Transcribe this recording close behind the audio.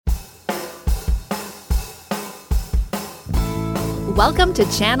Welcome to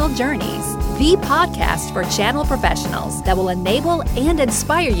Channel Journeys, the podcast for channel professionals that will enable and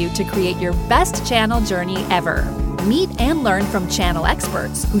inspire you to create your best channel journey ever. Meet and learn from channel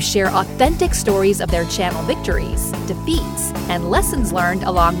experts who share authentic stories of their channel victories, defeats, and lessons learned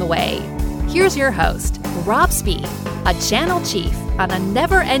along the way. Here's your host, Rob Spee, a channel chief on a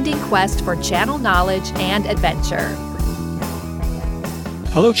never-ending quest for channel knowledge and adventure.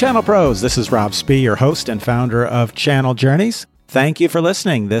 Hello, Channel Pros. This is Rob Spee, your host and founder of Channel Journeys. Thank you for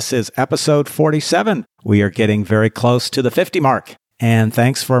listening. This is episode 47. We are getting very close to the 50 mark. And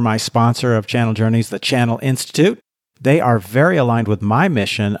thanks for my sponsor of Channel Journeys, the Channel Institute. They are very aligned with my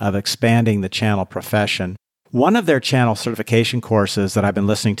mission of expanding the channel profession. One of their channel certification courses that I've been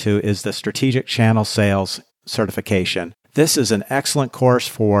listening to is the Strategic Channel Sales Certification. This is an excellent course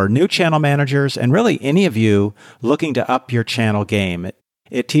for new channel managers and really any of you looking to up your channel game.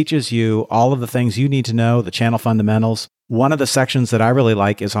 It teaches you all of the things you need to know, the channel fundamentals. One of the sections that I really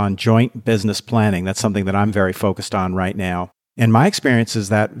like is on joint business planning. That's something that I'm very focused on right now. And my experience is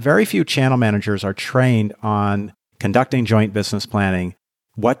that very few channel managers are trained on conducting joint business planning,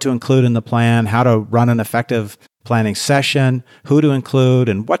 what to include in the plan, how to run an effective planning session, who to include,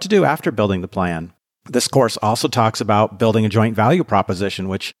 and what to do after building the plan. This course also talks about building a joint value proposition,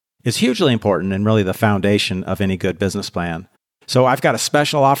 which is hugely important and really the foundation of any good business plan. So I've got a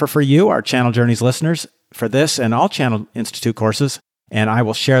special offer for you, our Channel Journeys listeners, for this and all Channel Institute courses, and I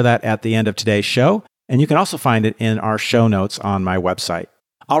will share that at the end of today's show, and you can also find it in our show notes on my website.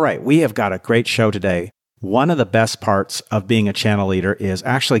 All right, we have got a great show today. One of the best parts of being a channel leader is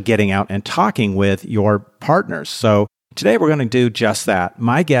actually getting out and talking with your partners. So today we're going to do just that.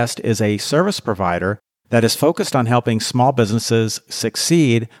 My guest is a service provider that is focused on helping small businesses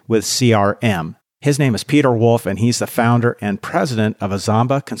succeed with CRM. His name is Peter Wolf, and he's the founder and president of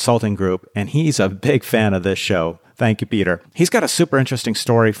Azamba Consulting Group, and he's a big fan of this show. Thank you, Peter. He's got a super interesting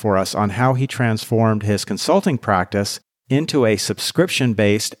story for us on how he transformed his consulting practice into a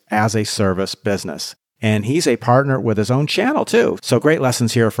subscription-based as-a-service business. And he's a partner with his own channel, too. So great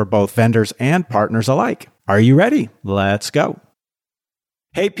lessons here for both vendors and partners alike. Are you ready? Let's go.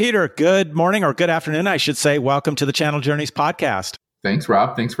 Hey, Peter, good morning or good afternoon, I should say. Welcome to the Channel Journeys podcast. Thanks,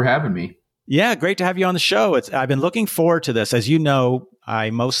 Rob. Thanks for having me. Yeah, great to have you on the show. I've been looking forward to this. As you know,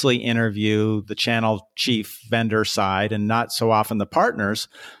 I mostly interview the channel chief vendor side and not so often the partners,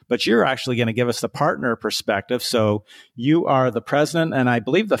 but you're actually going to give us the partner perspective. So you are the president and I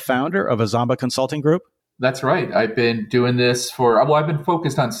believe the founder of Azamba Consulting Group. That's right. I've been doing this I've been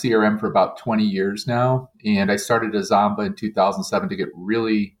focused on CRM for about 20 years now. And I started Azamba in 2007 to get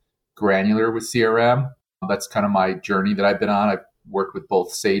really granular with CRM. That's kind of my journey that I've been on. I've worked with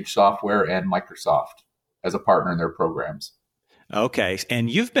both Sage Software and Microsoft as a partner in their programs. Okay. And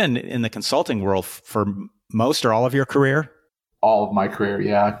you've been in the consulting world for most or all of your career? All of my career,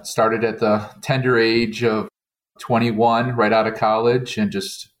 yeah. Started at the tender age of 21, right out of college, and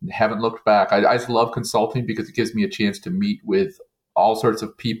just haven't looked back. I just love consulting because it gives me a chance to meet with all sorts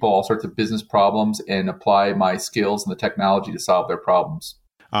of people, all sorts of business problems, and apply my skills and the technology to solve their problems.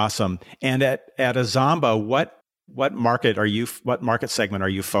 Awesome. And at Azamba, what market segment are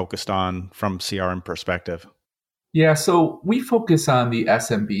you focused on from CRM perspective? Yeah, so we focus on the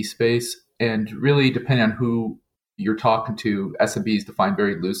SMB space, and really depending on who you're talking to, SMB is defined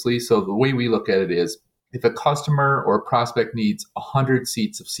very loosely. So the way we look at it is if a customer or a prospect needs 100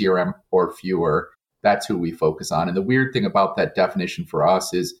 seats of CRM or fewer, that's who we focus on. And the weird thing about that definition for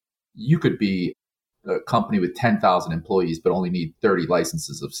us is you could be a company with 10,000 employees, but only need 30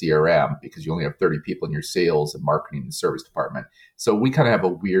 licenses of CRM because you only have 30 people in your sales and marketing and service department. So we kind of have a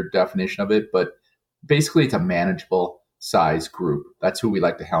weird definition of it, but basically it's a manageable size group. That's who we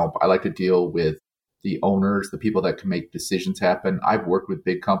like to help. I like to deal with the owners, the people that can make decisions happen. I've worked with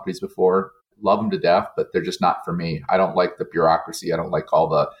big companies before, love them to death, but they're just not for me. I don't like the bureaucracy. I don't like all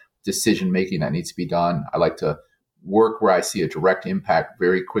the decision making that needs to be done. I like to work where I see a direct impact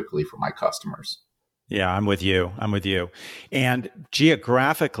very quickly for my customers. Yeah, I'm with you. And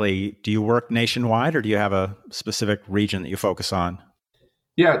geographically, do you work nationwide or do you have a specific region that you focus on?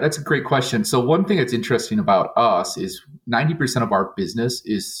 Yeah, that's a great question. So one thing that's interesting about us is 90% of our business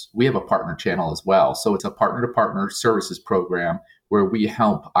is we have a partner channel as well. So it's a partner-to-partner services program where we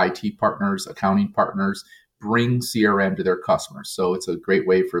help IT partners, accounting partners bring CRM to their customers. So it's a great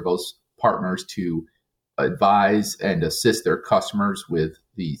way for those partners to advise and assist their customers with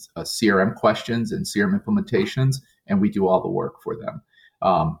these CRM questions and CRM implementations, and we do all the work for them.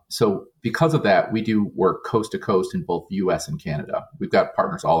 So because of that, we do work coast to coast in both the US and Canada. We've got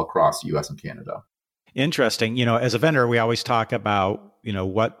partners all across the US and Canada. Interesting. As a vendor, we always talk about,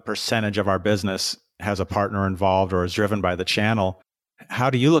 what percentage of our business has a partner involved or is driven by the channel. How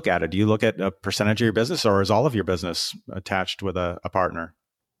do you look at it? Do you look at a percentage of your business, or is all of your business attached with a partner?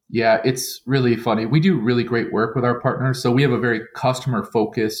 Yeah, it's really funny. We do really great work with our partners. So we have a very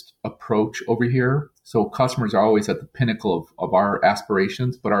customer-focused approach over here. So customers are always at the pinnacle of our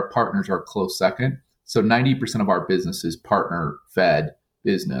aspirations, but our partners are a close second. So 90% of our business is partner-fed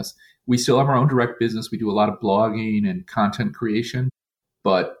business. We still have our own direct business. We do a lot of blogging and content creation,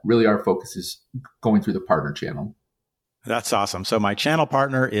 but really our focus is going through the partner channel. That's awesome. So my channel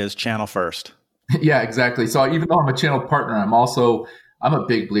partner is channel first. Yeah, exactly. So even though I'm a channel partner, I'm a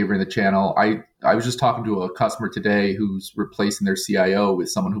big believer in the channel. I was just talking to a customer today who's replacing their CIO with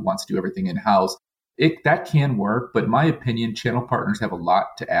someone who wants to do everything in-house. That can work, but in my opinion, channel partners have a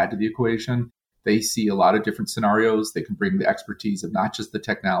lot to add to the equation. They see a lot of different scenarios. They can bring the expertise of not just the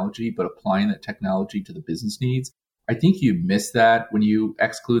technology, but applying that technology to the business needs. I think you miss that when you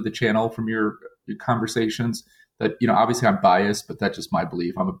exclude the channel from your conversations. That, obviously I'm biased, but that's just my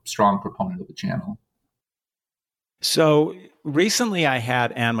belief. I'm a strong proponent of the channel. So recently I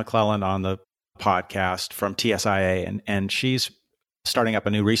had Anne McClellan on the podcast from TSIA, and she's starting up a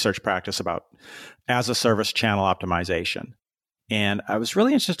new research practice about as-a-service channel optimization. And I was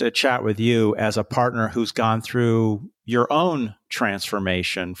really interested to chat with you as a partner who's gone through your own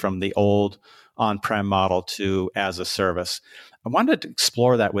transformation from the old on-prem model to as-a-service. I wanted to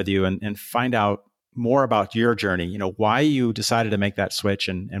explore that with you and find out more about your journey, why you decided to make that switch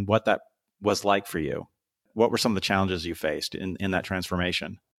and what that was like for you. What were some of the challenges you faced in that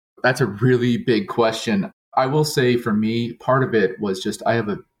transformation? That's a really big question. I will say for me, part of it was just I have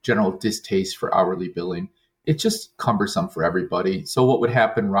a general distaste for hourly billing. It's just cumbersome for everybody. So what would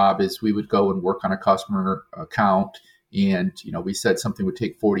happen, Rob, is we would go and work on a customer account and, we said something would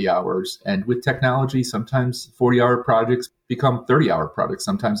take 40 hours. And with technology, sometimes 40-hour projects become 30-hour projects.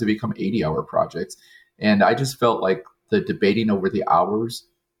 Sometimes they become 80-hour projects. And I just felt like the debating over the hours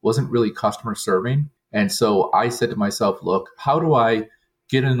wasn't really customer serving. And so I said to myself, look, how do I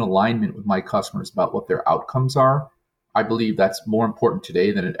get in alignment with my customers about what their outcomes are? I believe that's more important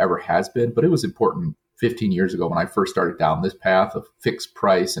today than it ever has been, but it was important 15 years ago when I first started down this path of fixed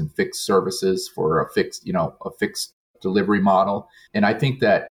price and fixed services for a fixed delivery model. And I think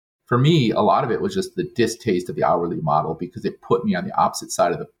that for me, a lot of it was just the distaste of the hourly model because it put me on the opposite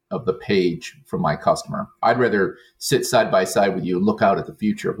side of the page from my customer. I'd rather sit side by side with you and look out at the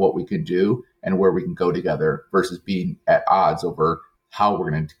future of what we can do and where we can go together versus being at odds over how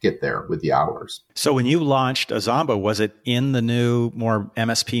we're going to get there with the hours. So when you launched Azamba, was it in the new, more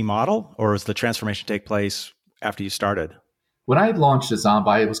MSP model, or was the transformation take place after you started? When I launched Azamba,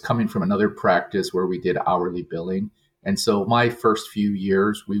 I was coming from another practice where we did hourly billing. And so my first few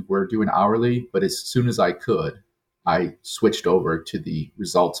years, we were doing hourly, but as soon as I could, I switched over to the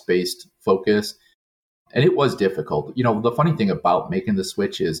results-based focus. And it was difficult. The funny thing about making the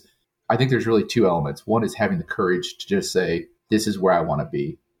switch is I think there's really two elements. One is having the courage to just say, this is where I want to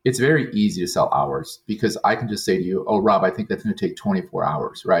be. It's very easy to sell hours because I can just say to you, oh, Rob, I think that's going to take 24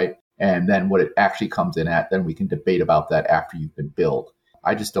 hours, right? And then what it actually comes in at, then we can debate about that after you've been billed.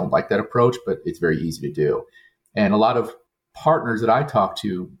 I just don't like that approach, but it's very easy to do. And a lot of partners that I talk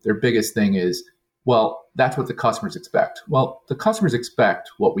to, their biggest thing is, well, that's what the customers expect. Well, the customers expect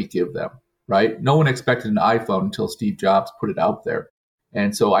what we give them, right? No one expected an iPhone until Steve Jobs put it out there.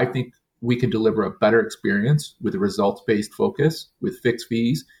 And so I think we can deliver a better experience with a results-based focus with fixed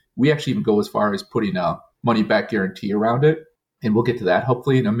fees. We actually even go as far as putting a money-back guarantee around it. And we'll get to that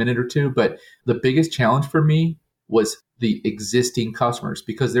hopefully in a minute or two. But the biggest challenge for me was the existing customers,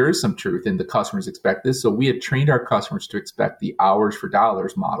 because there is some truth in the customers expect this. So we had trained our customers to expect the hours for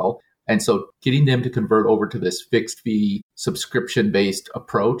dollars model. And so getting them to convert over to this fixed fee subscription-based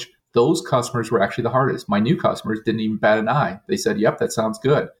approach, those customers were actually the hardest. My new customers didn't even bat an eye. They said, yep, that sounds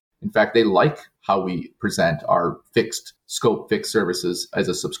good. In fact, they like how we present our fixed scope, fixed services as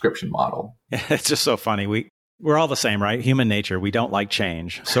a subscription model. It's just so funny. We're all the same, right? Human nature. We don't like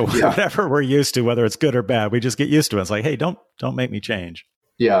change. So whatever we're used to, whether it's good or bad, we just get used to it. It's like, hey, don't make me change.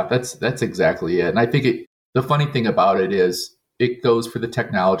 Yeah, that's exactly it. And I think the funny thing about it is it goes for the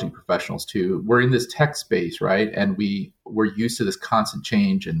technology professionals too. We're in this tech space, right? And we're used to this constant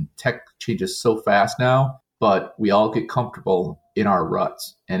change, and tech changes so fast now, but we all get comfortable in our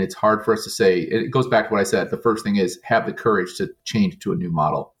ruts. And it's hard for us to say, it goes back to what I said. The first thing is have the courage to change to a new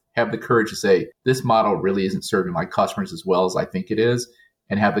model. Have the courage to say, this model really isn't serving my customers as well as I think it is,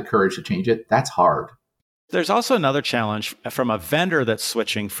 and have the courage to change it. That's hard. There's also another challenge from a vendor that's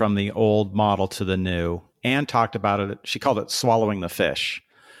switching from the old model to the new. Anne talked about it. She called it swallowing the fish,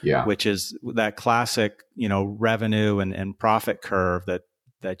 which is that classic, revenue and profit curve that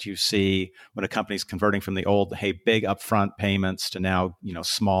that you see when a company's converting from the old, hey, big upfront payments to now,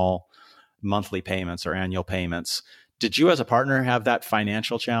 small monthly payments or annual payments. Did you as a partner have that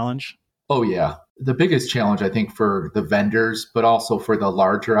financial challenge? Oh, yeah. The biggest challenge, I think, for the vendors, but also for the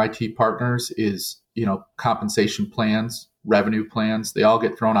larger IT partners is, compensation plans, revenue plans. They all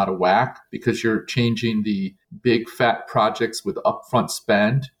get thrown out of whack because you're changing the big fat projects with upfront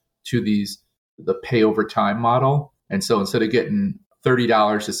spend to the pay over time model. And so instead of getting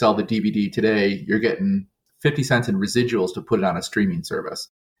 $30 to sell the DVD today, you're getting 50 cents in residuals to put it on a streaming service.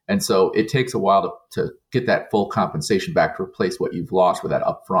 And so it takes a while to get that full compensation back to replace what you've lost with that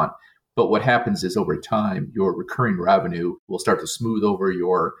upfront. But what happens is over time, your recurring revenue will start to smooth over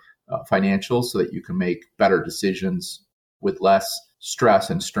your financials so that you can make better decisions with less stress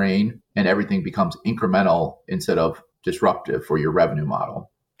and strain, and everything becomes incremental instead of disruptive for your revenue model.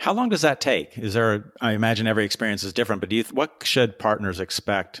 How long does that take? I imagine every experience is different, but what should partners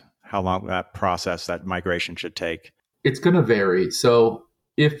expect how long that process, that migration should take? It's going to vary. So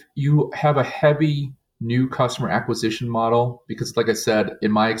if you have a heavy new customer acquisition model, because like I said,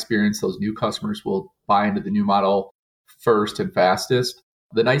 in my experience, those new customers will buy into the new model first and fastest.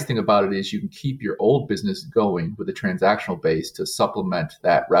 The nice thing about it is you can keep your old business going with a transactional base to supplement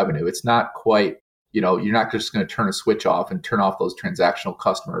that revenue. It's not quite, you're not just going to turn a switch off and turn off those transactional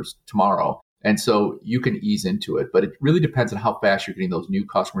customers tomorrow. And so you can ease into it, but it really depends on how fast you're getting those new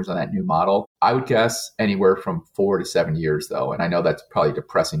customers on that new model. I would guess anywhere from 4 to 7 years though. And I know that's probably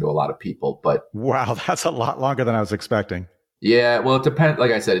depressing to a lot of people, but wow, that's a lot longer than I was expecting. Yeah, well, it depends.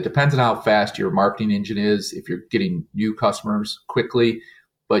 Like I said, it depends on how fast your marketing engine is, if you're getting new customers quickly.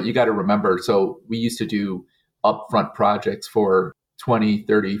 But you got to remember, so we used to do upfront projects for 20,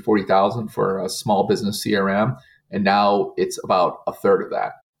 30, 40,000 for a small business CRM. And now it's about a third of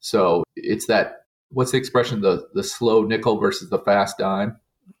that. So it's that, what's the expression, the slow nickel versus the fast dime?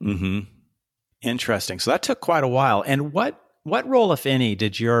 Mm-hmm. Interesting. So that took quite a while. And what role, if any,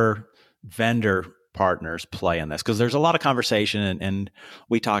 did your vendor partners play in this? Because there's a lot of conversation and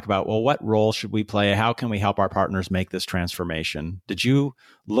we talk about, well, what role should we play? How can we help our partners make this transformation? Did you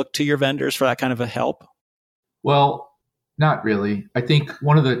look to your vendors for that kind of a help? Well, not really. I think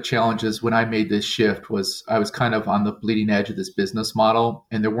one of the challenges when I made this shift was I was kind of on the bleeding edge of this business model,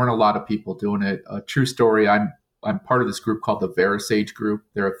 and there weren't a lot of people doing it. A true story, I'm part of this group called the VeraSage Group.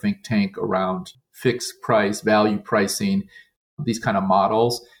 They're a think tank around fixed price, value pricing, these kind of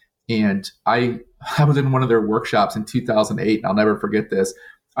models. And I was in one of their workshops in 2008, and I'll never forget this.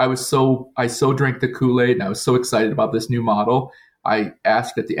 I so drank the Kool-Aid, and I was so excited about this new model. I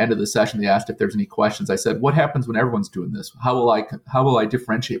asked at the end of the session, they asked if there's any questions. I said, what happens when everyone's doing this? How will I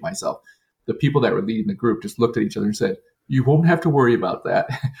differentiate myself? The people that were leading the group just looked at each other and said, you won't have to worry about that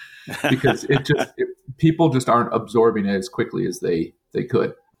because people just aren't absorbing it as quickly as they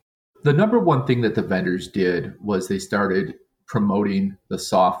could. The number one thing that the vendors did was they started promoting the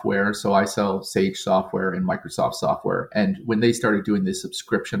software. So I sell Sage software and Microsoft software. And when they started doing this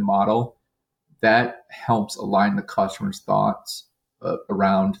subscription model, that helps align the customer's thoughts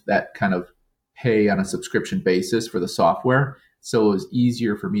around that kind of pay on a subscription basis for the software. So it was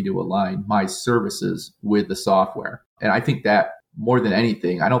easier for me to align my services with the software. And I think that more than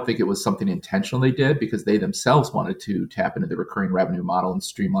anything, I don't think it was something intentional they did because they themselves wanted to tap into the recurring revenue model and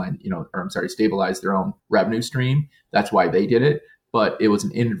stabilize their own revenue stream. That's why they did it. But it was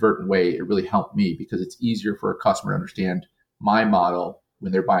an inadvertent way. It really helped me because it's easier for a customer to understand my model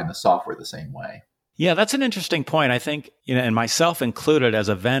when they're buying the software the same way. Yeah, that's an interesting point. I think, and myself included as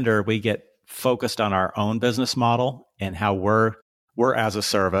a vendor, we get focused on our own business model and how we're as a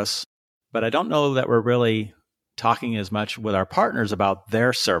service. But I don't know that we're really talking as much with our partners about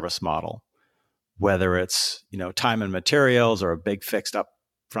their service model, whether it's, time and materials or a big fixed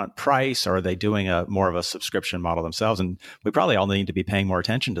upfront price, or are they doing more of a subscription model themselves? And we probably all need to be paying more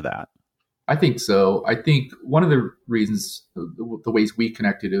attention to that. I think so. I think one of the reasons, the ways we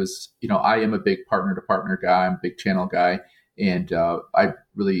connected is, I am a big partner to partner guy. I'm a big channel guy. And I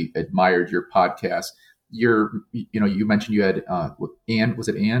really admired your podcast. You mentioned you had Anne, was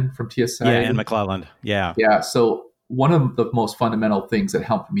it Anne from TSI? Yeah, Anne McClelland. Yeah. Yeah. So one of the most fundamental things that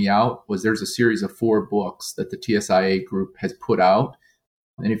helped me out was there's a series of 4 books that the TSIA group has put out.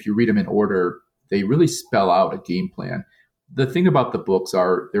 And if you read them in order, they really spell out a game plan. The thing about the books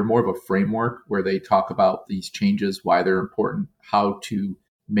are they're more of a framework where they talk about these changes, why they're important, how to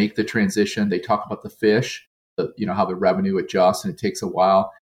make the transition. They talk about the fish, how the revenue adjusts and it takes a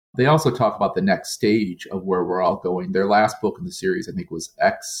while. They also talk about the next stage of where we're all going. Their last book in the series, I think, was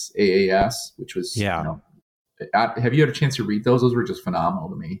XaaS, which was, have you had a chance to read those? Those were just phenomenal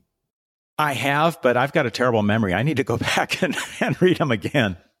to me. I have, but I've got a terrible memory. I need to go back and read them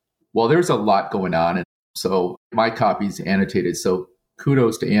again. Well, there's a lot going on. And so my copy's annotated. So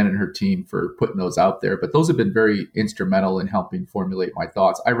kudos to Ann and her team for putting those out there. But those have been very instrumental in helping formulate my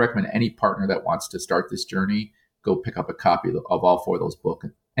thoughts. I recommend any partner that wants to start this journey, go pick up a copy of all four of those books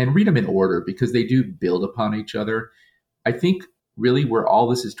and read them in order because they do build upon each other. I think really where all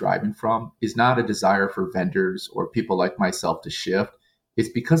this is driving from is not a desire for vendors or people like myself to shift. It's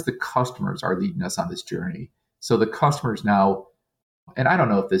because the customers are leading us on this journey. So the customers now, and I don't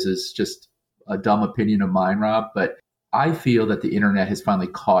know if this is just a dumb opinion of mine, Rob, but I feel that the internet has finally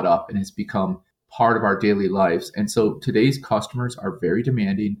caught up and has become part of our daily lives. And so today's customers are very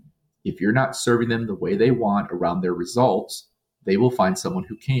demanding. If you're not serving them the way they want around their results, they will find someone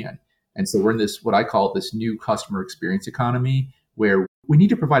who can. And so we're in this, what I call this new customer experience economy, where we need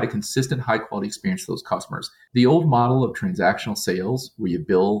to provide a consistent, high quality experience to those customers. The old model of transactional sales, where you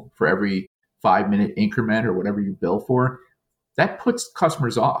bill for every 5-minute increment or whatever you bill for, that puts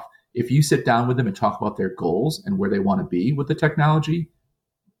customers off. If you sit down with them and talk about their goals and where they want to be with the technology,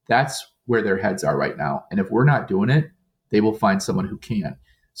 that's where their heads are right now. And if we're not doing it, they will find someone who can.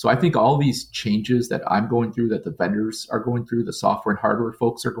 So I think all these changes that I'm going through, that the vendors are going through, the software and hardware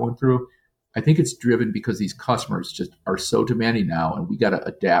folks are going through, I think it's driven because these customers just are so demanding now, and we got to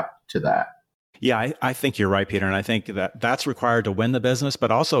adapt to that. Yeah, I think you're right, Peter. And I think that that's required to win the business,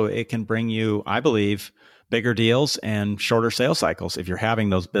 but also it can bring you, I believe, bigger deals and shorter sales cycles if you're having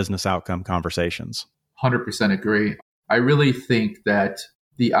those business outcome conversations. 100% agree. I really think that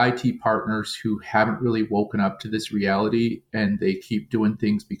the IT partners who haven't really woken up to this reality and they keep doing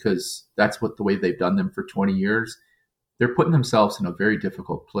things because that's what the way they've done them for 20 years, they're putting themselves in a very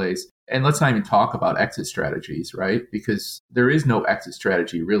difficult place. And let's not even talk about exit strategies, right? Because there is no exit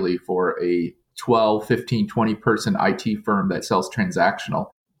strategy really for a 12, 15, 20 person IT firm that sells transactional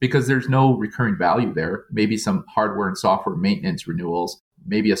because there's no recurring value there. Maybe some hardware and software maintenance renewals,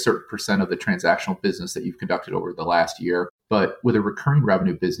 maybe a certain percent of the transactional business that you've conducted over the last year. But with a recurring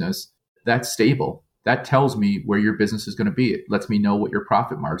revenue business, that's stable. That tells me where your business is going to be. It lets me know what your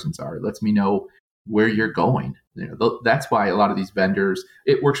profit margins are. It lets me know where you're going. That's why a lot of these vendors,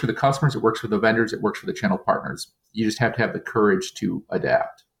 it works for the customers, it works for the vendors, it works for the channel partners. You just have to have the courage to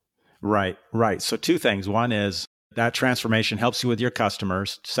adapt. Right. So two things. One is that transformation helps you with your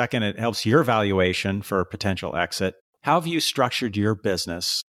customers. Second, it helps your valuation for potential exit. How have you structured your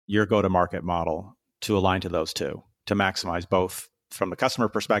business, your go-to-market model to align to those two, to maximize both from the customer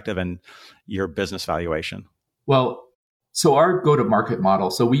perspective and your business valuation? Well, so our go-to-market model,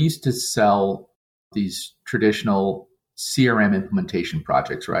 so we used to sell these traditional CRM implementation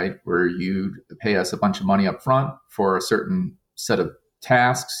projects, right? Where you'd pay us a bunch of money up front for a certain set of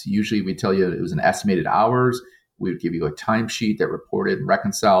tasks. Usually we tell you it was an estimated hours. We would give you a timesheet that reported and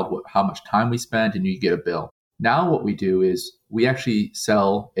reconciled how much time we spent, and you get a bill. Now what we do is we actually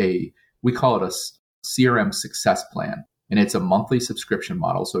sell we call it a CRM success plan, and it's a monthly subscription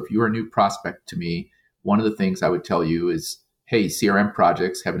model. So if you're a new prospect to me, one of the things I would tell you is, hey, CRM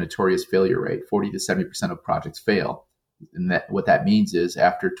projects have a notorious failure rate. 40 to 70% of projects fail. And what that means is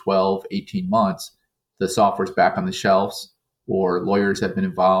after 12, 18 months, the software's back on the shelves, or lawyers have been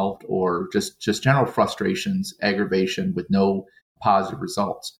involved, or just general frustrations, aggravation with no positive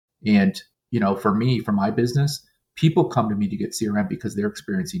results. And, for me, for my business, people come to me to get CRM because they're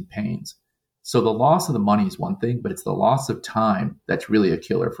experiencing pains. So the loss of the money is one thing, but it's the loss of time that's really a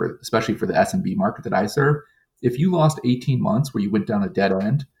killer especially for the SMB market that I serve. If you lost 18 months where you went down a dead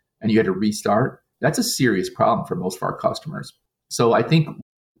end and you had to restart, that's a serious problem for most of our customers. So I think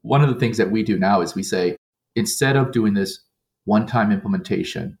one of the things that we do now is we say, instead of doing this one-time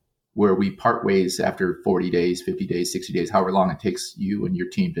implementation where we part ways after 40 days, 50 days, 60 days, however long it takes you and your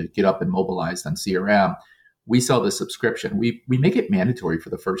team to get up and mobilized on CRM, we sell the subscription. We make it mandatory for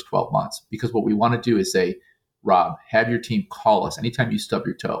the first 12 months because what we want to do is say, Rob, have your team call us anytime you stub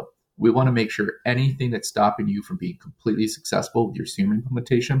your toe. We want to make sure anything that's stopping you from being completely successful with your CRM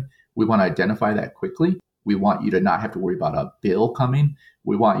implementation, we want to identify that quickly. We want you to not have to worry about a bill coming.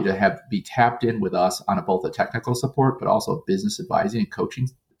 We want you to be tapped in with us on both a technical support, but also business advising and coaching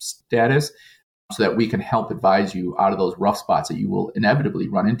status so that we can help advise you out of those rough spots that you will inevitably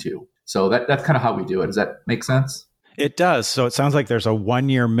run into. So that's kind of how we do it. Does that make sense? It does. So it sounds like there's a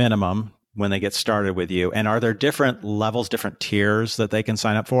 1-year minimum when they get started with you. And are there different levels, different tiers that they can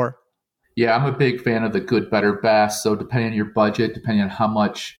sign up for? Yeah, I'm a big fan of the good, better, best. So depending on your budget, depending on how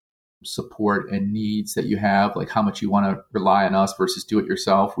much support and needs that you have, like how much you want to rely on us versus do it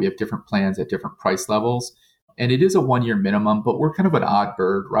yourself, we have different plans at different price levels. And it is a 1-year minimum, but we're kind of an odd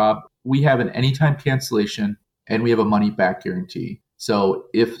bird, Rob. We have an anytime cancellation and we have a money back guarantee. So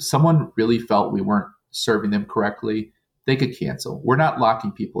if someone really felt we weren't serving them correctly, they could cancel. We're not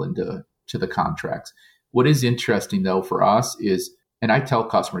locking people into the contracts. What is interesting though for us is, and I tell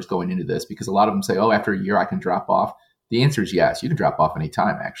customers going into this because a lot of them say, oh, after a year I can drop off. The answer is yes, you can drop off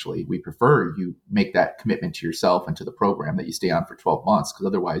anytime, actually. We prefer you make that commitment to yourself and to the program that you stay on for 12 months, because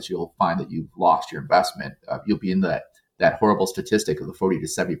otherwise you'll find that you've lost your investment. You'll be in that horrible statistic of the 40 to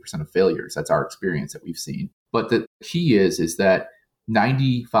 70% of failures. That's our experience that we've seen. But the key is that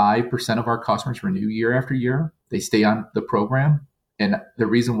 95% of our customers renew year after year. They stay on the program. And the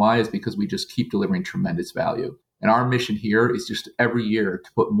reason why is because we just keep delivering tremendous value. And our mission here is just every year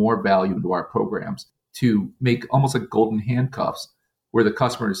to put more value into our programs, to make almost like golden handcuffs where the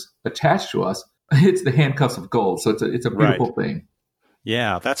customers attach to us. It's the handcuffs of gold. So it's a beautiful thing.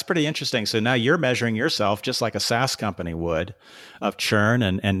 Yeah, that's pretty interesting. So now you're measuring yourself just like a SaaS company would of churn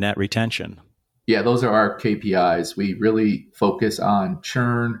and net retention. Yeah, those are our KPIs. We really focus on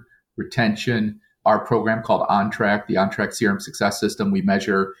churn, retention. Our program called OnTrack, the OnTrack CRM Success System, we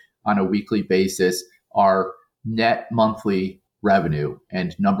measure on a weekly basis our net monthly revenue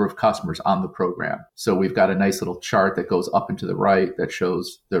and number of customers on the program. So we've got a nice little chart that goes up and to the right that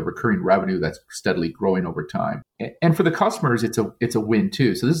shows the recurring revenue that's steadily growing over time. And for the customers, it's a win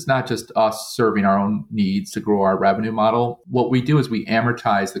too. So this is not just us serving our own needs to grow our revenue model. What we do is we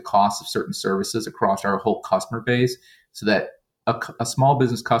amortize the cost of certain services across our whole customer base so that a small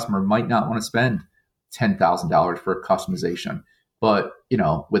business customer might not want to spend $10,000 for a customization. But,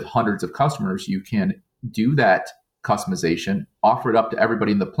 with hundreds of customers, you can do that customization, offer it up to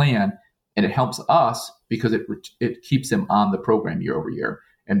everybody in the plan, and it helps us because it keeps them on the program year over year,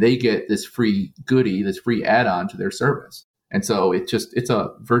 and they get this free goodie, this free add-on to their service. And so it's a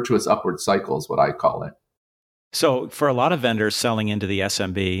virtuous upward cycle is what I call it. So for a lot of vendors selling into the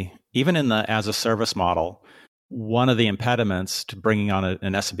SMB, even in the as a service model, one of the impediments to bringing on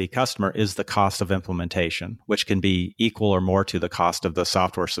an SMB customer is the cost of implementation, which can be equal or more to the cost of the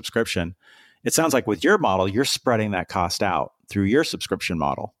software subscription. It sounds like with your model, you're spreading that cost out through your subscription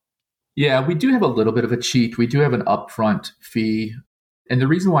model. Yeah, we do have a little bit of a cheat. We do have an upfront fee. And the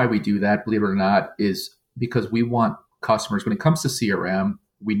reason why we do that, believe it or not, is because we want customers, when it comes to CRM,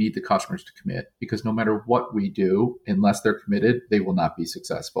 we need the customers to commit, because no matter what we do, unless they're committed, they will not be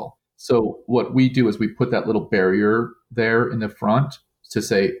successful. So what we do is we put that little barrier there in the front to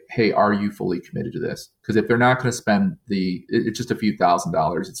say, hey, are you fully committed to this? Because if they're not going to spend it's just a few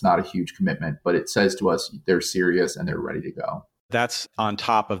 $1,000s, it's not a huge commitment, but it says to us they're serious and they're ready to go. That's on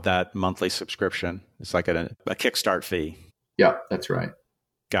top of that monthly subscription. It's like a kickstart fee. Yeah, that's right.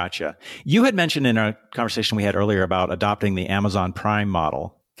 Gotcha. You had mentioned in a conversation we had earlier about adopting the Amazon Prime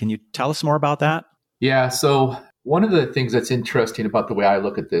model. Can you tell us more about that? Yeah. So one of the things that's interesting about the way I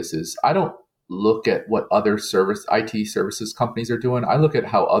look at this is I don't look at what other IT services companies are doing. I look at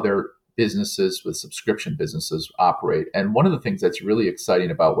how other businesses with subscription businesses operate. And one of the things that's really exciting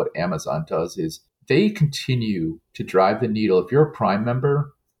about what Amazon does is they continue to drive the needle. If you're a Prime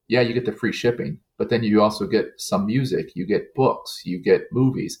member, yeah, you get the free shipping, but then you also get some music, you get books, you get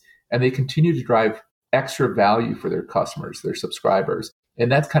movies, and they continue to drive extra value for their customers, their subscribers.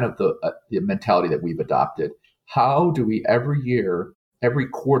 And that's kind of the mentality that we've adopted. How do we every year, every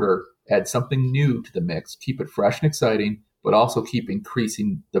quarter, add something new to the mix, keep it fresh and exciting, but also keep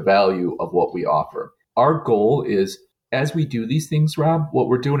increasing the value of what we offer? Our goal is, as we do these things, Rob, what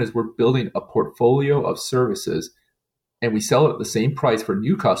we're doing is we're building a portfolio of services, and we sell it at the same price for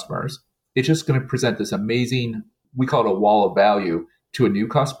new customers. It's just going to present this amazing, we call it a wall of value to a new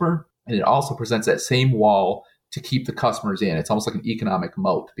customer. And it also presents that same wall to keep the customers in. It's almost like an economic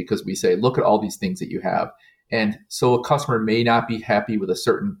moat, because we say, look at all these things that you have. And so a customer may not be happy with a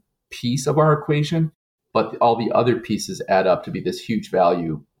certain piece of our equation, but all the other pieces add up to be this huge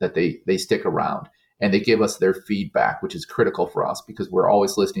value that they stick around. And they give us their feedback, which is critical for us because we're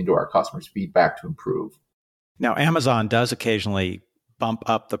always listening to our customers' feedback to improve. Now, Amazon does occasionally bump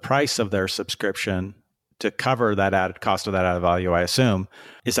up the price of their subscription to cover that added cost of that added value, I assume.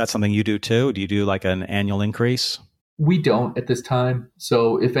 Is that something you do too? Do you do like an annual increase? We don't at this time.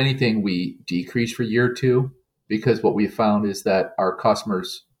 So if anything, we decrease for year two, because what we found is that our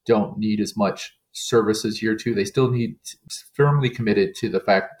customers don't need as much services year two. They still need firmly committed to the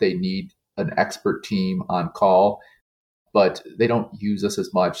fact that they need an expert team on call, but they don't use us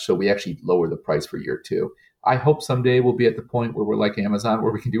as much. So we actually lower the price for year two. I hope someday we'll be at the point where we're like Amazon,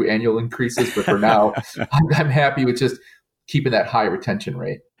 where we can do annual increases. But for now, I'm happy with just keeping that high retention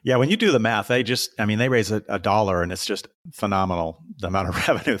rate. Yeah, when you do the math, they raise a dollar and it's just phenomenal, the amount of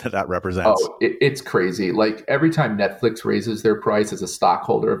revenue that represents. Oh, it's crazy. Like every time Netflix raises their price as a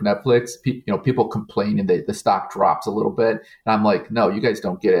stockholder of Netflix, people complain and the stock drops a little bit. And I'm like, no, you guys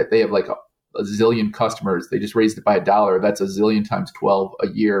don't get it. They have like a zillion customers. They just raised it by $1. That's a zillion times 12 a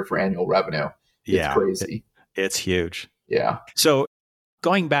year for annual revenue. It's crazy. It's huge. Yeah. So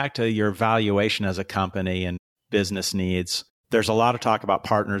going back to your valuation as a company and business needs, there's a lot of talk about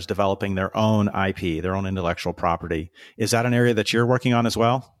partners developing their own IP, their own intellectual property. Is that an area that you're working on as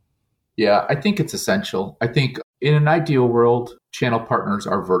well? Yeah, I think it's essential. I think in an ideal world, channel partners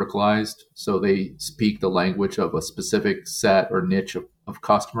are verticalized. So they speak the language of a specific set or niche of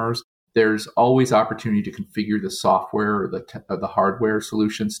customers. There's always opportunity to configure the software or the hardware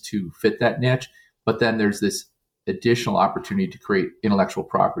solutions to fit that niche. But then there's this additional opportunity to create intellectual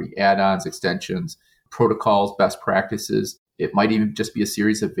property, add-ons, extensions, protocols, best practices. It might even just be a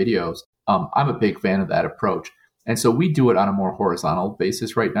series of videos. I'm a big fan of that approach. And so we do it on a more horizontal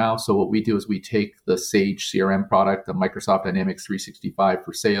basis right now. So what we do is we take the Sage CRM product, the Microsoft Dynamics 365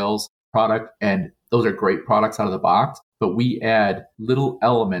 for Sales product, and those are great products out of the box, but we add little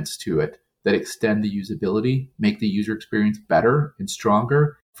elements to it that extend the usability, make the user experience better and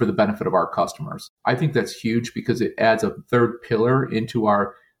stronger for the benefit of our customers. I think that's huge because it adds a third pillar into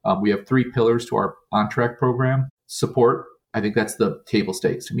our, we have 3 pillars to our on-track program. Support, I think that's the table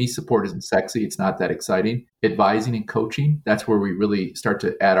stakes. To me, support isn't sexy. It's not that exciting. Advising and coaching, that's where we really start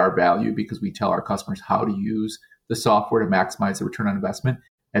to add our value because we tell our customers how to use the software to maximize the return on investment.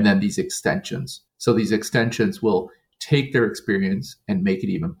 And then these extensions. So these extensions will take their experience and make it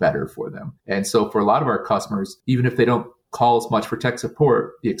even better for them. And so for a lot of our customers, even if they don't call as much for tech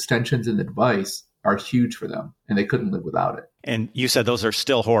support, the extensions in the device are huge for them and they couldn't live without it. And you said those are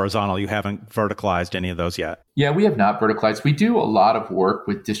still horizontal. You haven't verticalized any of those yet. Yeah, we have not verticalized. We do a lot of work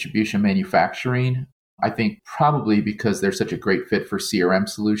with distribution manufacturing. I think probably because they're such a great fit for CRM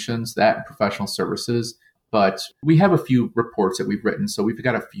solutions, that and professional services. But we have a few reports that we've written. So we've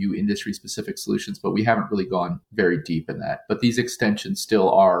got a few industry specific solutions, but we haven't really gone very deep in that. But these extensions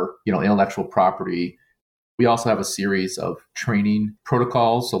still are, intellectual property. We also have a series of training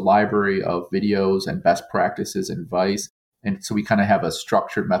protocols, so library of videos and best practices and advice. And so we kind of have a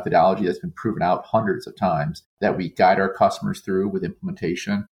structured methodology that's been proven out hundreds of times that we guide our customers through with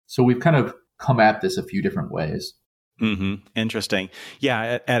implementation. So we've kind of come at this a few different ways. Mm-hmm. Interesting.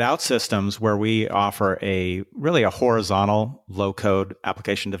 Yeah. At OutSystems, where we offer a horizontal low code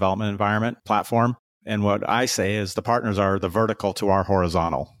application development environment platform. And what I say is the partners are the vertical to our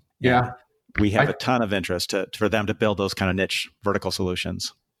horizontal. Yeah. We have a ton of interest for them to build those kind of niche vertical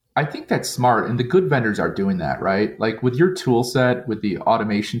solutions. I think that's smart. And the good vendors are doing that, right? Like with your tool set, with the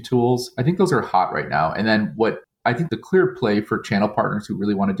automation tools, I think those are hot right now. And then what I think the clear play for channel partners who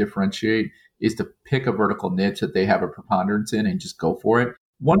really want to differentiate is to pick a vertical niche that they have a preponderance in and just go for it.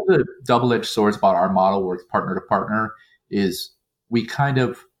 One of the double-edged swords about our model where it's partner to partner is we kind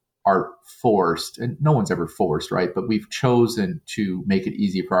of are forced, and no one's ever forced, right? But we've chosen to make it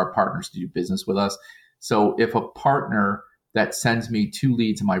easy for our partners to do business with us. So if a partner that sends me 2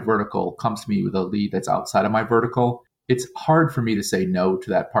 leads in my vertical comes to me with a lead that's outside of my vertical, it's hard for me to say no to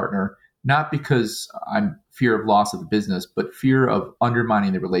that partner, not because I'm fear of loss of the business, but fear of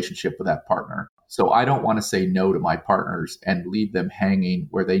undermining the relationship with that partner. So I don't want to say no to my partners and leave them hanging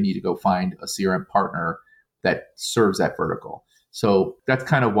where they need to go find a CRM partner that serves that vertical. So that's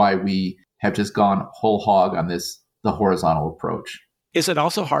kind of why we have just gone whole hog on the horizontal approach. Is it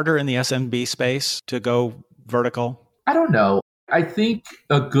also harder in the SMB space to go vertical? I don't know. I think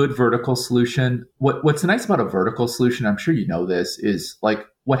a good vertical solution, what's nice about a vertical solution, I'm sure you know this, is like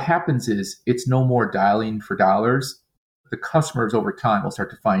what happens is it's no more dialing for dollars. The customers over time will start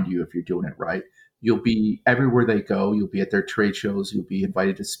to find you if you're doing it right. You'll be everywhere they go. You'll be at their trade shows. You'll be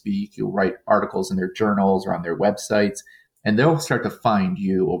invited to speak. You'll write articles in their journals or on their websites, and they'll start to find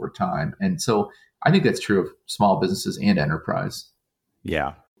you over time. And so I think that's true of small businesses and enterprise.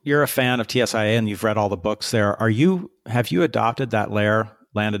 Yeah. You're a fan of TSIA and you've read all the books there. Have you adopted that LAIR,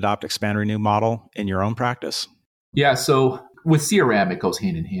 land, adopt, expand, renew model in your own practice? Yeah. So with CRM, it goes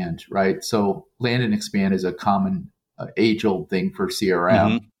hand in hand, right? So land and expand is a common age-old thing for CRM.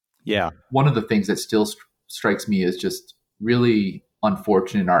 Mm-hmm. Yeah. One of the things that still strikes me as just really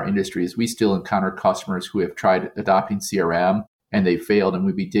unfortunate in our industry is we still encounter customers who have tried adopting CRM and they failed. And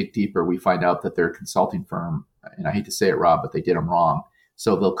when we dig deeper, we find out that they're a consulting firm. And I hate to say it, Rob, but they did them wrong.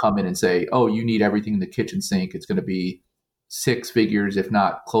 So they'll come in and say, oh, you need everything in the kitchen sink. It's going to be 6 figures, if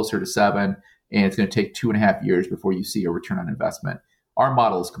not closer to 7. And it's going to take 2.5 years before you see a return on investment. Our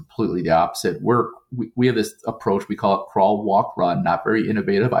model is completely the opposite. We have this approach, we call it crawl, walk, run. Not very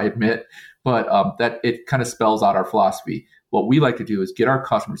innovative, I admit, but that it kind of spells out our philosophy. What we like to do is get our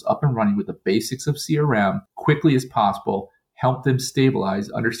customers up and running with the basics of CRM quickly as possible, help them stabilize,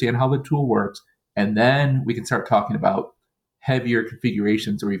 understand how the tool works, and then we can start talking about heavier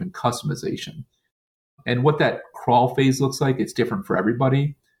configurations or even customization. And what that crawl phase looks like, it's different for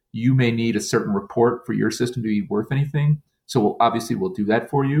everybody. You may need a certain report for your system to be worth anything. So we'll do that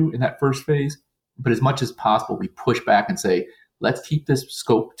for you in that first phase. But as much as possible, we push back and say, let's keep this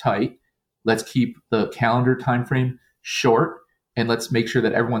scope tight. Let's keep the calendar timeframe short. And let's make sure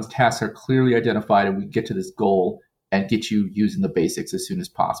that everyone's tasks are clearly identified and we get to this goal and get you using the basics as soon as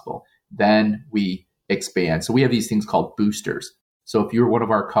possible. Then we expand. So we have these things called boosters. So if you're one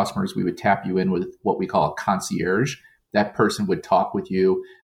of our customers, we would tap you in with what we call a concierge. That person would talk with you,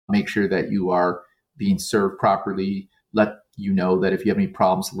 make sure that you are being served properly, let you know that if you have any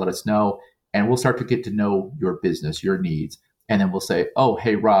problems, let us know. And we'll start to get to know your business, your needs. And then we'll say, oh,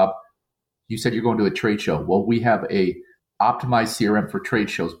 hey, Rob, you said you're going to a trade show. Well, we have a optimized CRM for trade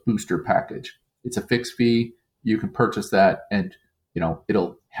shows booster package. It's a fixed fee. You can purchase that and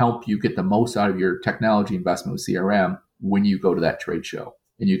it'll help you get the most out of your technology investment with CRM when you go to that trade show,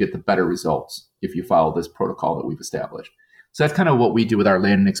 and you get the better results if you follow this protocol that we've established. So that's kind of what we do with our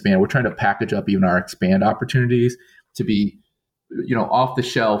land and expand. We're trying to package up even our expand opportunities to be, off the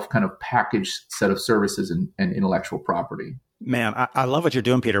shelf kind of packaged set of services and intellectual property. Man, I love what you're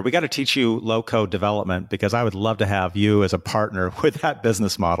doing, Peter. We got to teach you low code development because I would love to have you as a partner with that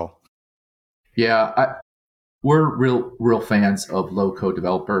business model. Yeah, we're real fans of low code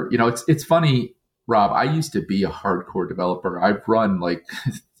developer. It's funny, Rob. I used to be a hardcore developer. I've run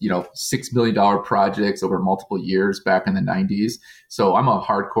 $6 million projects over multiple years back in the 90s. So I'm a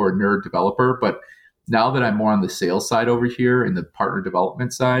hardcore nerd developer. But now that I'm more on the sales side over here and the partner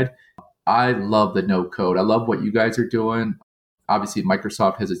development side, I love the no code. I love what you guys are doing. Obviously,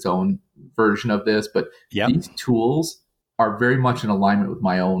 Microsoft has its own version of this, but These tools are very much in alignment with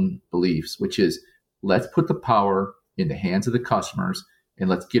my own beliefs, which is let's put the power in the hands of the customers and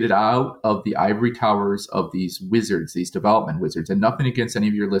let's get it out of the ivory towers of these wizards, these development wizards. And nothing against any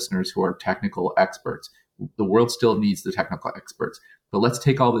of your listeners who are technical experts. The world still needs the technical experts. But let's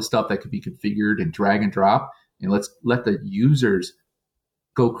take all this stuff that could be configured and drag and drop, and let's let the users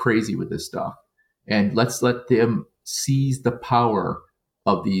go crazy with this stuff. And let's let them seize the power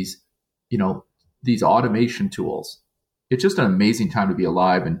of these automation tools. It's just an amazing time to be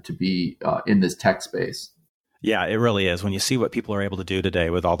alive and to be in this tech space. Yeah, it really is. When you see what people are able to do today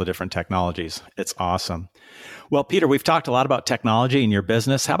with all the different technologies, it's awesome. Well, Peter, we've talked a lot about technology in your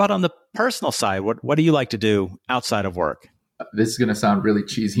business. How about on the personal side? What do you like to do outside of work? This is going to sound really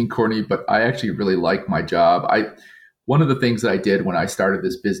cheesy and corny, but I actually really like my job. One of the things that I did when I started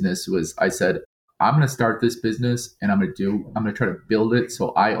this business was I said, I'm going to start this business and I'm going to try to build it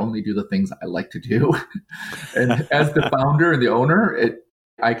so I only do the things I like to do. And as the founder and the owner,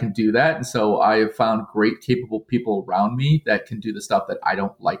 I can do that. And so I have found great, capable people around me that can do the stuff that I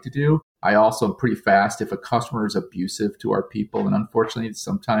don't like to do. I also am pretty fast if a customer is abusive to our people. And unfortunately,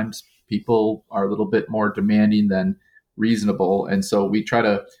 sometimes people are a little bit more demanding than reasonable. And so we try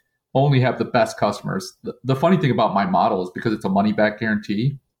to only have the best customers. The funny thing about my model is because it's a money back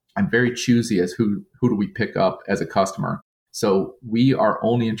guarantee, I'm very choosy as who do we pick up as a customer. So we are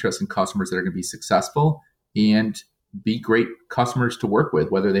only interested in customers that are going to be successful and be great customers to work with,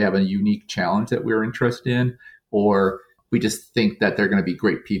 whether they have a unique challenge that we're interested in, or we just think that they're going to be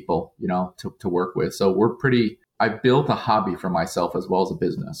great people, to work with. So I built a hobby for myself as well as a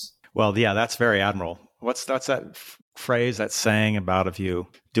business. Well, yeah, that's very admirable. What's that phrase, that saying about if you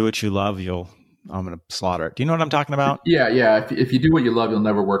do what you love, I'm going to slaughter it. Do you know what I'm talking about? Yeah. If you do what you love, you'll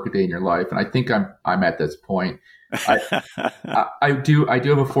never work a day in your life. And I think I'm at this point. I do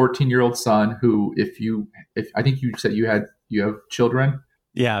have a 14-year-old son who, I think you said you have children.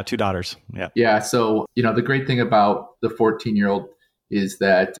 Yeah, 2 daughters. Yeah. Yeah. So, the great thing about the 14-year-old is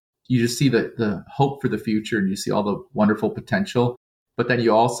that you just see the hope for the future and you see all the wonderful potential. But then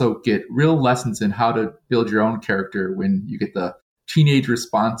you also get real lessons in how to build your own character when you get the teenage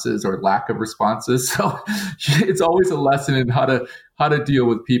responses or lack of responses. So it's always a lesson in how to deal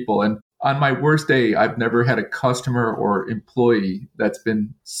with people. And on my worst day, I've never had a customer or employee that's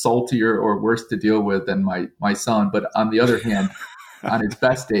been saltier or worse to deal with than my son. But on the other hand, on his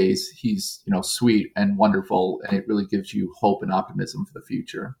best days, he's sweet and wonderful, and it really gives you hope and optimism for the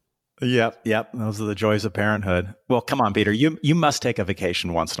future. Yep. Those are the joys of parenthood. Well, come on, Peter, you must take a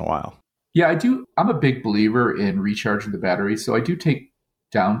vacation once in a while. Yeah, I do. I'm a big believer in recharging the battery. So I do take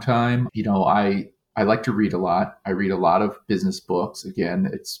downtime. I I like to read a lot. I read a lot of business books. Again,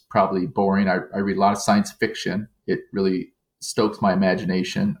 it's probably boring. I read a lot of science fiction. It really stokes my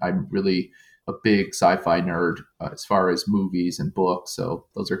imagination. I'm really a big sci-fi nerd as far as movies and books. So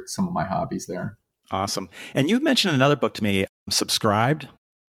those are some of my hobbies there. Awesome. And you mentioned another book to me, Subscribed.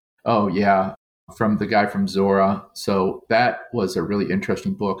 Oh, yeah. From the guy from Zora. So that was a really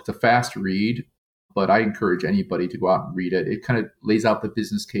interesting book. It's a fast read, but I encourage anybody to go out and read it. It kind of lays out the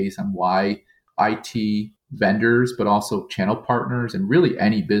business case on why IT vendors, but also channel partners and really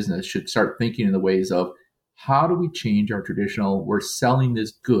any business should start thinking in the ways of how do we change our traditional, we're selling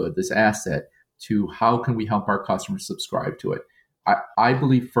this good, this asset, to how can we help our customers subscribe to it? I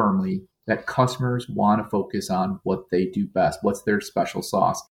believe firmly that customers want to focus on what they do best, what's their special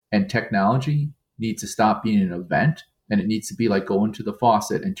sauce. And technology needs to stop being an event, and it needs to be like going to the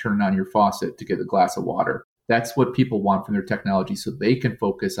faucet and turning on your faucet to get a glass of water. That's what people want from their technology so they can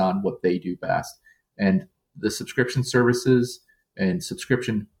focus on what they do best. And the subscription services and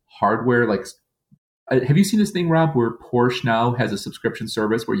subscription hardware, like, have you seen this thing, Rob, where Porsche now has a subscription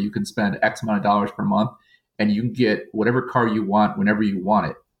service where you can spend X amount of dollars per month and you can get whatever car you want whenever you want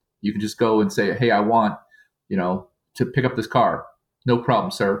it? You can just go and say, hey, I want, to pick up this car. No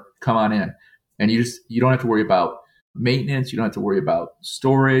problem, sir. Come on in. And you don't have to worry about maintenance. You don't have to worry about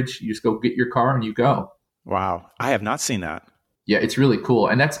storage. You just go get your car and you go. Wow. I have not seen that. Yeah, it's really cool.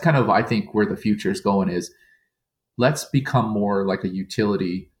 And that's kind of, I think, where the future is going is let's become more like a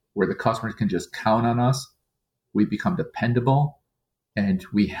utility where the customers can just count on us. We become dependable and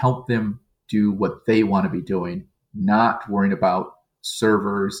we help them do what they want to be doing, not worrying about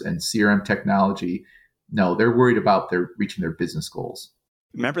servers and CRM technology. No, they're worried about reaching their business goals.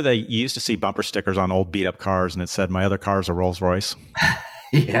 Remember you used to see bumper stickers on old beat up cars and it said, my other car's a Rolls Royce?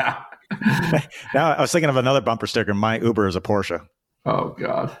 Yeah. Now I was thinking of another bumper sticker. My Uber is a Porsche. Oh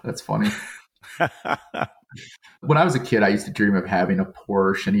God, that's funny. When I was a kid, I used to dream of having a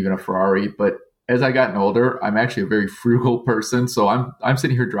Porsche and even a Ferrari. But as I gotten older, I'm actually a very frugal person. So I'm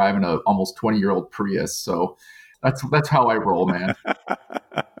sitting here driving a almost 20-year-old Prius. So that's how I roll, man.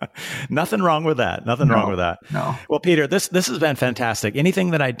 Nothing wrong with that. Nothing wrong with that. No. Well, Peter, this has been fantastic.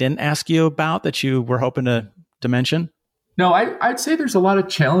 Anything that I didn't ask you about that you were hoping to mention? No, I'd say there's a lot of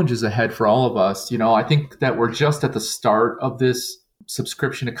challenges ahead for all of us. I think that we're just at the start of this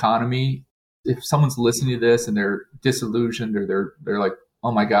subscription economy. If someone's listening to this and they're disillusioned or they're like,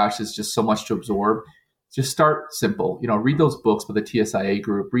 oh my gosh, it's just so much to absorb, just start simple. Read those books by the TSIA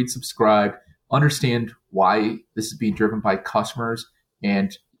group, read Subscribe, understand why this is being driven by customers.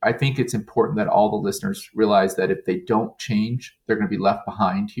 And I think it's important that all the listeners realize that if they don't change, they're going to be left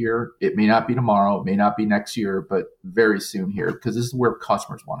behind here. It may not be tomorrow, it may not be next year, but very soon here, because this is where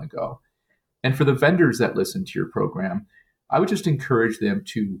customers want to go. And for the vendors that listen to your program, I would just encourage them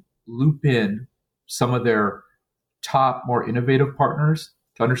to loop in some of their top, more innovative partners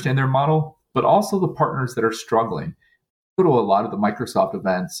to understand their model, but also the partners that are struggling. I go to a lot of the Microsoft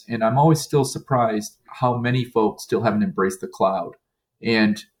events, and I'm always still surprised how many folks still haven't embraced the cloud.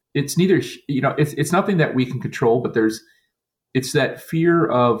 And it's neither, it's nothing that we can control, but it's that fear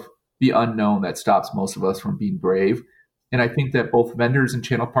of the unknown that stops most of us from being brave. And I think that both vendors and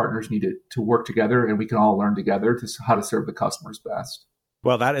channel partners need to work together, and we can all learn together how to serve the customers best.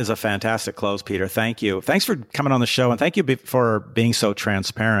 Well, that is a fantastic close, Peter. Thank you. Thanks for coming on the show, and thank you for being so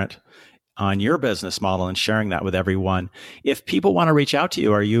transparent on your business model and sharing that with everyone. If people want to reach out to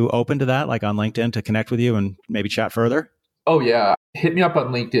you, are you open to that, like on LinkedIn, to connect with you and maybe chat further? Oh, yeah. Hit me up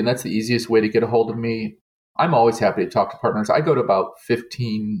on LinkedIn. That's the easiest way to get a hold of me. I'm always happy to talk to partners. I go to about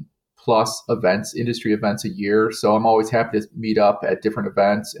 15 plus events, industry events a year. So I'm always happy to meet up at different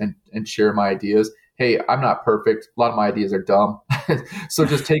events and share my ideas. Hey, I'm not perfect. A lot of my ideas are dumb. So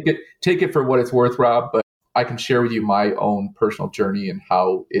just take it for what it's worth, Rob. But I can share with you my own personal journey and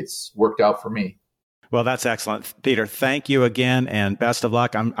how it's worked out for me. Well, that's excellent. Peter, thank you again and best of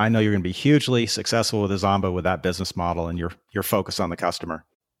luck. I know you're going to be hugely successful with Azamba with that business model and your focus on the customer.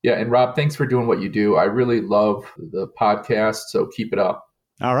 Yeah. And Rob, thanks for doing what you do. I really love the podcast. So keep it up.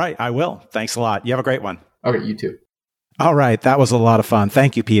 All right. I will. Thanks a lot. You have a great one. Okay. You too. All right. That was a lot of fun.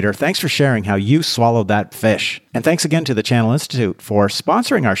 Thank you, Peter. Thanks for sharing how you swallowed that fish. And thanks again to the Channel Institute for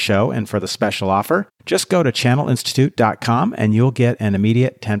sponsoring our show and for the special offer. Just go to channelinstitute.com and you'll get an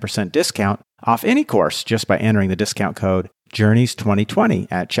immediate 10% discount off any course just by entering the discount code Journeys2020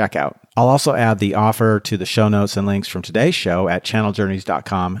 at checkout. I'll also add the offer to the show notes and links from today's show at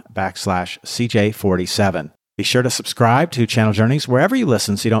channeljourneys.com/CJ47. Be sure to subscribe to Channel Journeys wherever you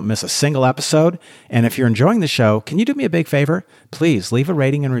listen so you don't miss a single episode. And if you're enjoying the show, can you do me a big favor? Please leave a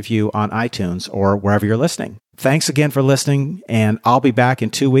rating and review on iTunes or wherever you're listening. Thanks again for listening, and I'll be back in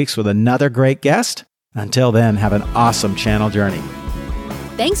 2 weeks with another great guest. Until then, have an awesome channel journey.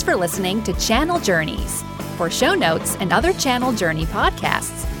 Thanks for listening to Channel Journeys. For show notes and other Channel Journey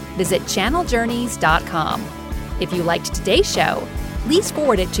podcasts, visit channeljourneys.com. If you liked today's show, please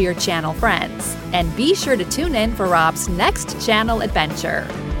forward it to your channel friends. And be sure to tune in for Rob's next channel adventure.